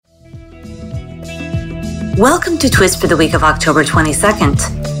Welcome to Twist for the week of October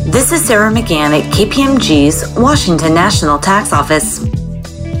 22nd. This is Sarah McGann at KPMG's Washington National Tax Office.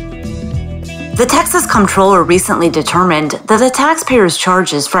 The Texas Comptroller recently determined that the taxpayer's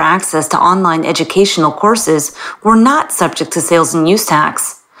charges for access to online educational courses were not subject to sales and use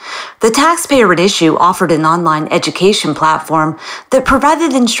tax. The taxpayer at issue offered an online education platform that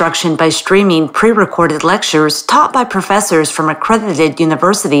provided instruction by streaming pre-recorded lectures taught by professors from accredited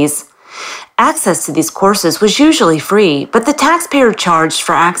universities. Access to these courses was usually free, but the taxpayer charged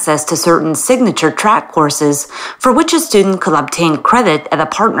for access to certain signature track courses for which a student could obtain credit at a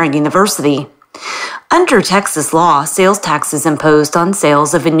partner university. Under Texas law, sales tax is imposed on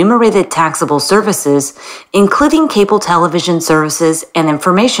sales of enumerated taxable services, including cable television services and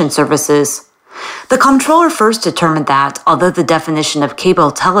information services. The Comptroller first determined that, although the definition of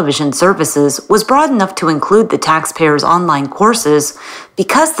cable television services was broad enough to include the taxpayer's online courses,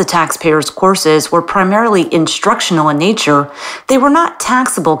 because the taxpayer's courses were primarily instructional in nature, they were not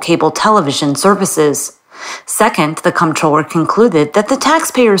taxable cable television services. Second, the Comptroller concluded that the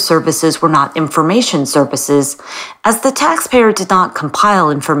taxpayer's services were not information services, as the taxpayer did not compile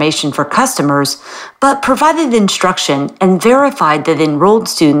information for customers, but provided instruction and verified that enrolled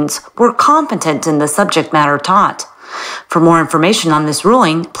students were competent in the subject matter taught. For more information on this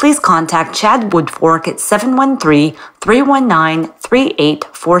ruling, please contact Chad Woodfork at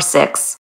 713-319-3846.